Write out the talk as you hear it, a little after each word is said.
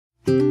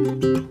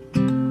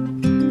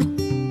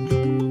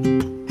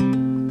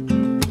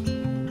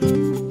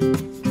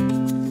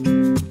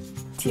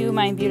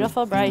my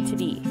beautiful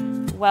bride-to-be.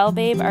 Well,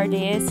 babe, our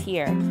day is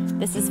here.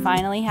 This is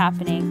finally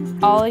happening.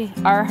 All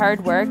our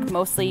hard work,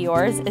 mostly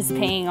yours, is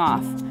paying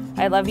off.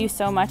 I love you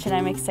so much and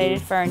I'm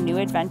excited for our new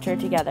adventure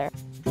together.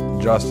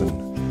 Justin,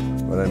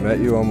 when I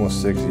met you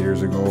almost 6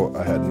 years ago,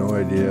 I had no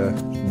idea,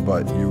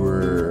 but you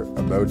were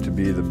about to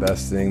be the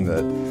best thing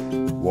that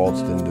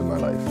waltzed into my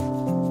life.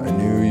 I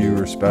knew you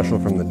were special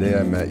from the day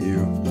I met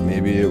you.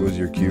 Maybe it was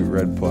your cute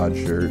red plaid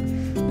shirt,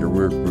 your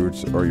work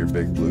boots, or your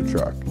big blue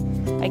truck.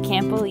 I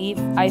can't believe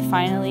I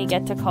finally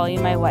get to call you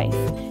my wife.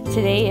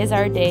 Today is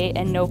our day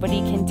and nobody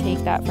can take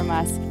that from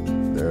us.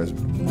 There's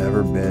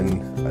never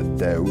been a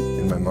doubt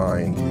in my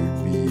mind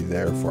you'd be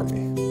there for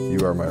me.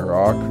 You are my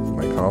rock,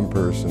 my calm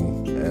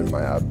person, and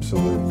my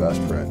absolute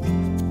best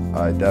friend.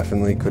 I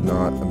definitely could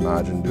not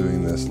imagine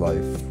doing this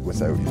life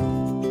without you.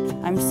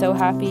 I'm so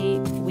happy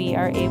we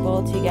are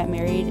able to get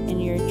married in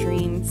your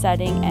dream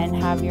setting and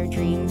have your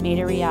dream made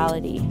a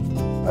reality.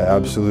 I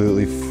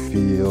absolutely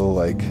feel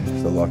like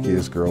the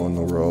luckiest girl in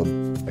the world.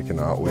 I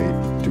cannot wait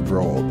to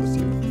grow old with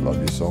you. Love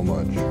you so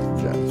much,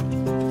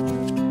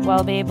 Jen.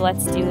 Well, babe,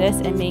 let's do this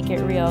and make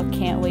it real.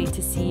 Can't wait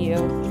to see you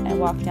and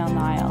walk down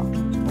the aisle.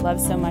 Love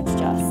so much,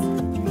 Jess.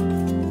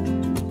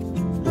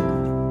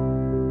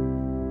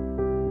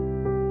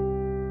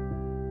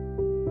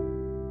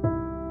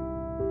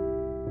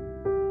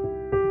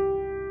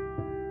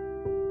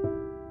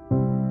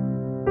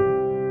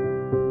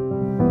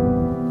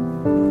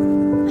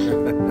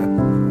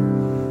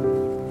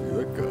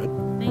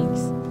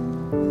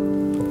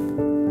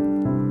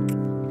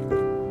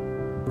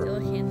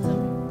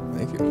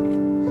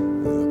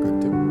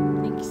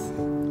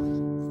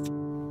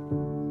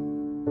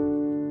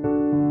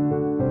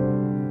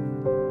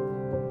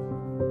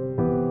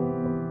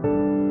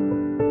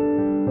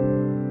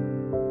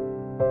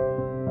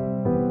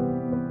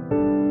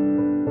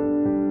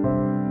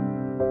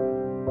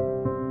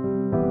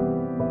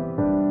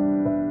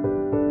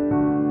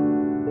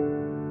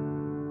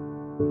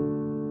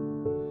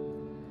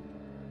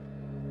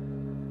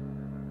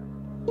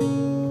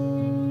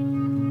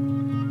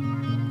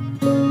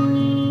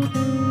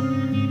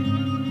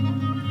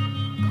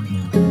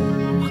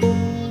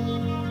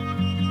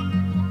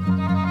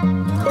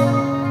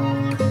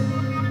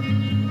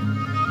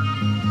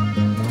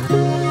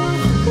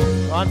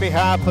 On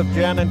behalf of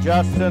Jenn and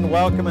Justin,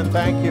 welcome and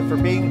thank you for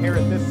being here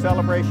at this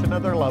celebration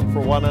of their love for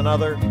one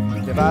another.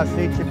 They've asked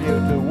each of you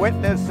to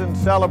witness and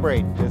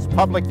celebrate this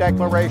public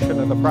declaration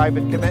of the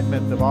private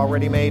commitment they've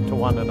already made to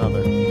one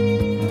another.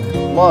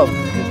 Love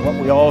is what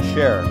we all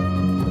share.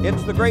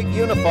 It's the great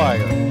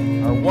unifier,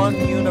 our one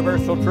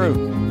universal truth.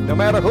 No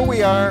matter who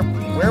we are,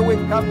 where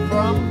we've come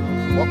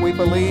from, what we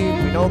believe,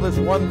 we know this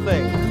one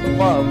thing: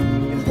 love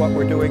is what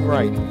we're doing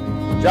right.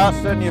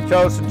 Justin, you've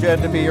chosen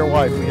Jenn to be your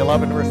wife. Will you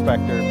love and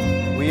respect her?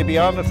 Will you be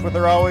honest with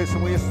her always,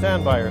 and will you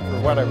stand by her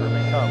through whatever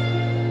may come?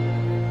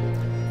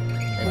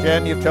 And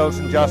Jenn, you've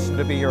chosen Justin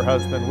to be your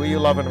husband. Will you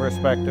love and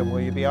respect him?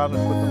 Will you be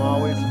honest with him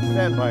always and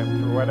stand by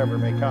him through whatever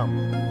may come?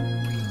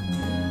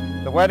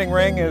 The wedding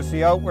ring is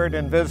the outward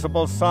and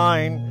visible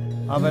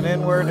sign of an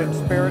inward and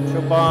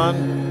spiritual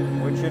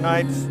bond which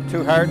unites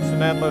two hearts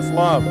in endless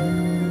love.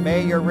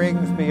 May your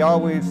rings be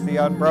always the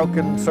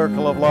unbroken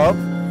circle of love,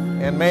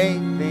 and may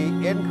the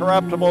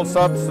incorruptible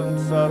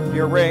substance of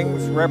your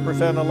rings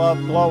represent a love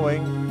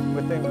glowing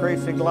with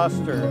increasing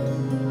luster.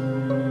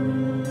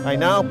 I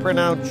now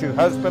pronounce you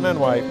husband and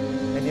wife,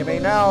 and you may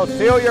now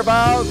seal your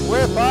vows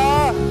with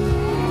a...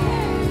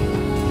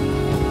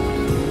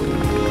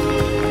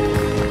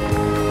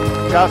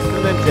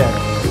 Justin and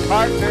Jenn,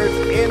 partners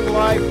in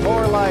life,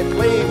 for life.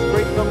 Please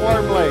greet them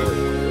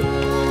warmly.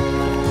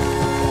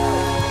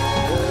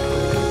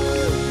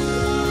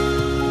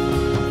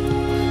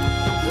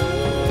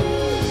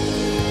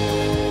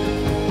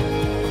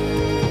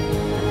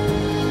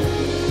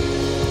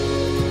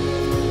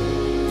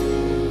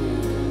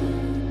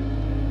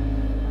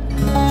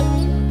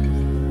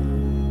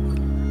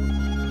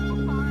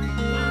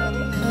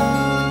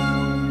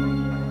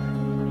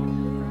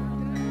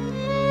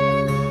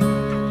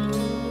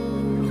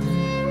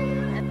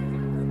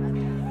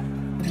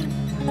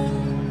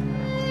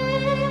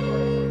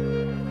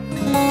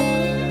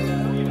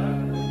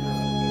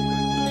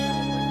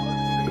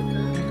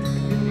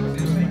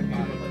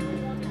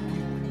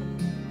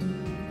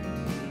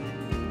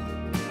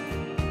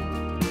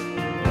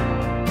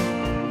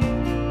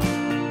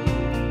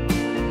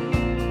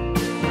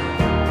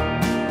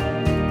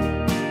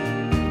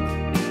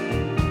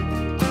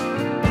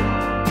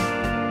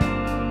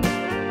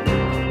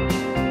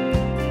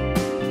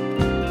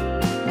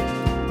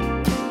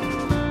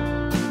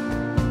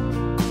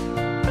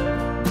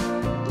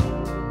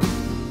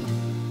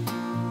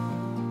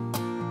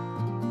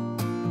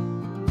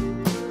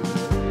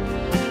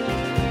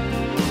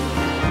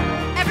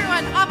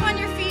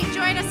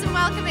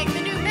 Welcoming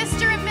the new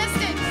Mr. and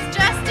Mrs.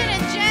 Justin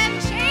and Jenn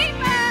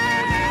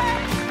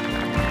Chambers.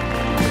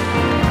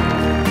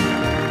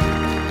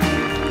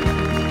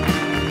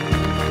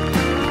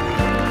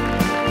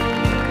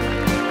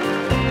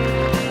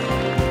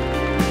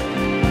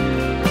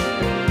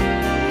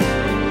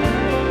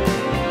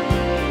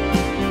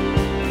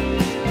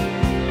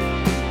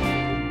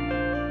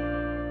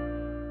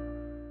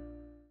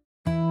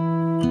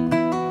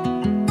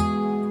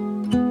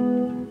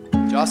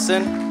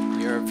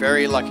 Justin, you're a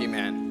very lucky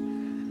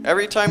man.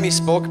 Every time he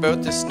spoke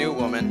about this new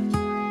woman,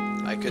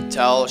 I could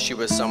tell she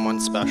was someone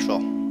special.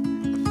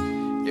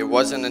 It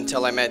wasn't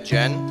until I met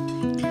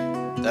Jenn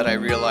that I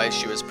realized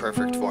she was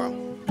perfect for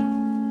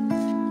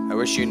him. I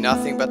wish you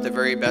nothing but the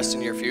very best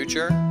in your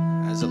future,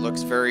 as it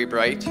looks very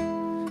bright,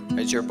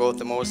 as you're both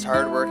the most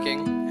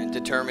hardworking and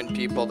determined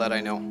people that I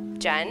know.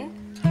 Jenn,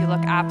 you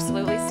look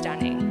absolutely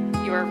stunning.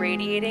 You are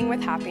radiating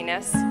with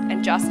happiness.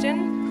 And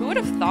Justin, who would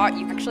have thought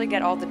you could actually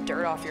get all the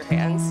dirt off your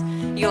hands?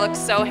 You look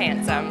so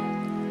handsome.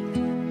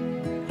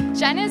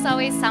 Jenn is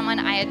always someone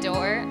I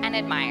adore and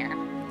admire.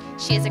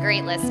 She is a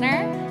great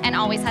listener and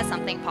always has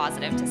something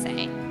positive to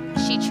say.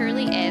 She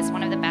truly is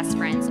one of the best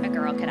friends a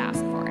girl could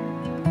ask for.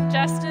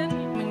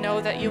 Justin, we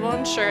know that you will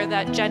ensure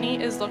that Jenny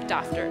is looked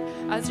after,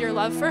 as your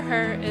love for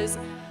her is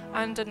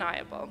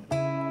undeniable.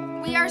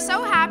 We are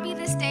so happy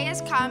this day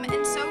has come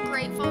and so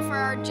grateful for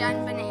our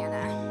Jenn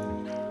Banana.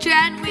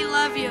 Jenn, we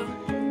love you.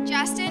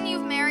 Justin,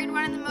 you've married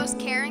one of the most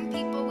caring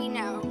people we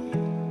know.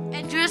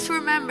 And just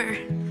remember,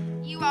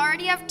 you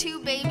already have 2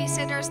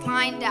 babysitters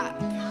lined up.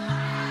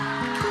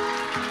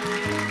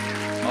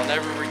 I'll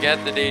never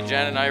forget the day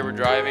Jenn and I were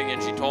driving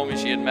and she told me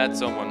she had met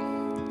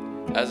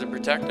someone. As a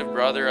protective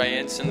brother, I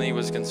instantly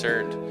was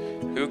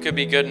concerned. Who could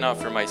be good enough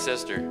for my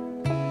sister?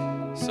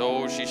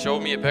 So she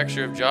showed me a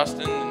picture of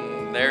Justin,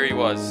 and there he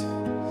was.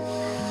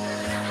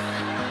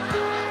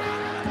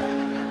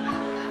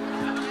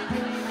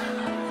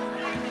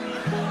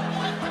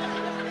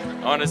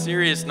 On a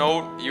serious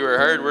note, you were a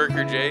hard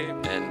worker, Jay,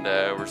 and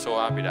we're so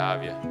happy to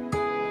have you.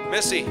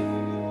 Missy,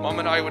 Mom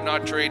and I would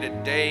not trade a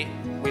day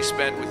we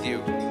spent with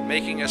you.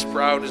 Making us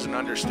proud is an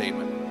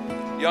understatement.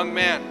 Young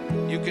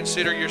man, you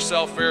consider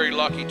yourself very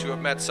lucky to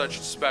have met such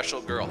a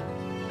special girl.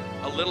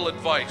 A little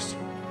advice.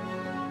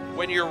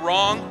 When you're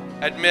wrong,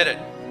 admit it.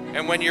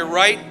 And when you're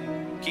right,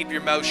 keep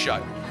your mouth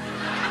shut.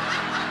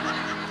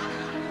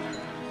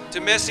 To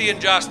Missy and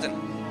Justin.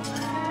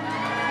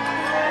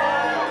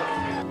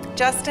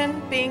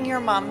 Justin, being your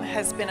mom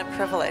has been a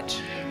privilege.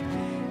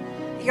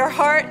 Your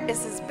heart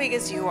is as big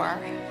as you are.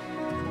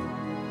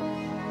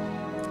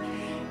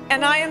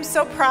 And I am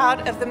so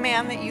proud of the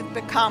man that you've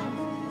become.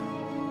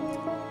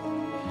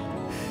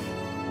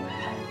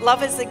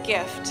 Love is a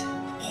gift.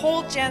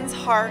 Hold Jenn's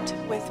heart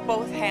with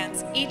both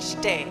hands each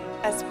day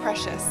as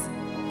precious.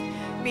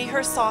 Be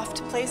her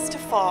soft place to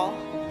fall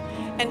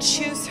and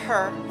choose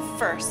her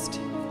first.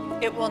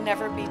 It will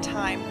never be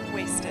time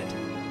wasted.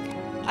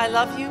 I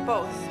love you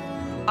both.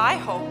 I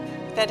hope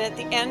that at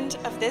the end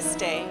of this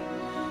day,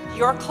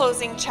 your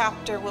closing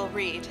chapter will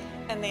read,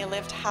 and they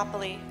lived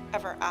happily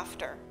ever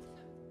after.